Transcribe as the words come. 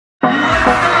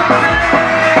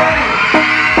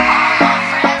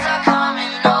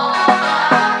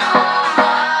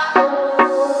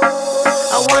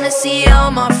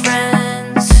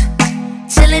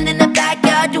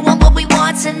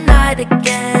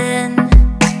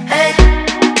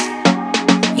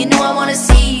you know I wanna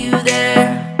see you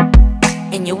there.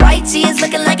 And your white tee is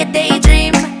looking like a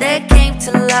daydream that came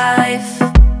to life.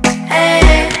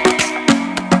 Hey,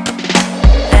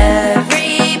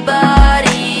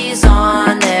 everybody's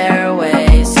on their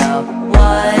way, so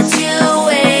what you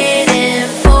waiting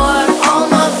for? All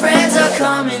my friends are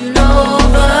coming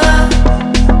over,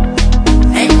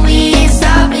 and we ain't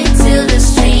stopping till the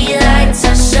streetlights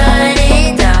are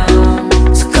shutting down.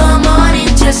 So come on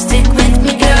and just stick with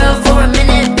me, girl, for a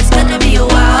minute. It's gonna be a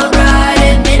wild ride,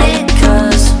 admit it,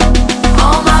 'cause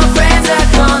all my friends are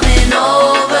coming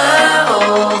over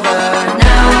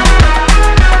now.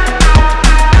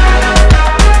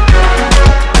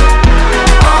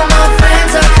 All my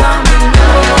friends are coming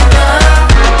over.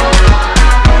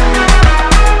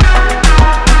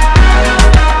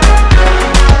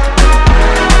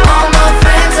 All my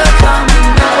friends are coming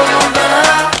over.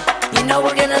 You know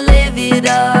we're gonna live it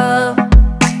up.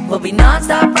 We'll be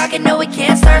non-stop rockin', no we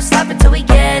can't start stopping till we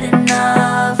get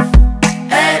enough.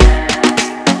 Hey.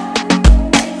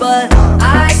 But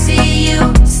I see you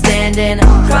standing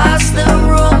across the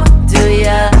room. Do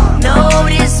ya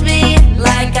notice me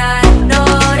like I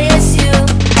notice you?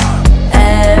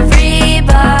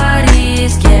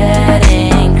 Everybody's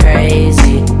getting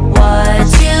crazy. What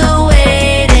you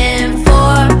waiting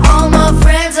for? All my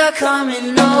friends are coming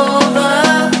over,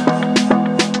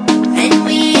 and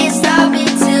we ain't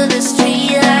stopping till the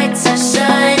streetlights are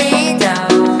shutting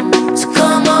down. So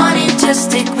come on and just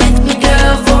stick with me,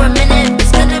 girl, for a minute.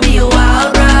 It's gonna be a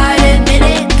wild ride, admit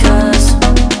it, 'cause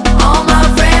all my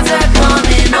friends are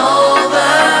coming over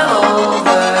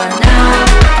now.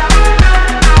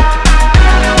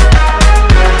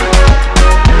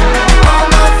 All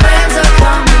my friends are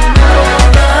coming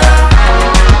over.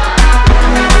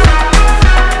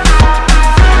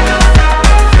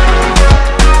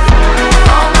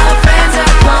 All my friends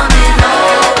are coming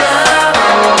over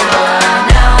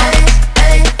now.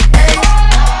 Hey, hey,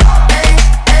 hey,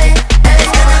 hey, hey,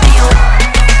 it's gonna be a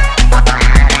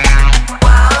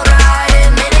wild ride,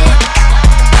 admit it.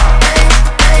 Hey,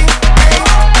 hey, hey,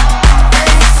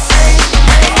 hey,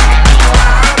 hey,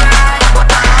 wild ride,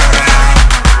 wild ride.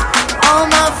 All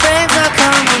my friends are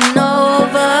coming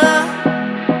over,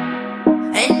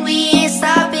 and we ain't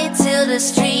stopping till the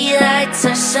streetlights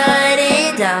are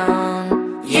shutting down.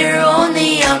 You're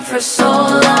only young for so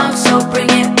long, so bring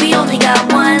it. We only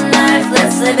got one life,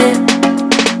 let's live it.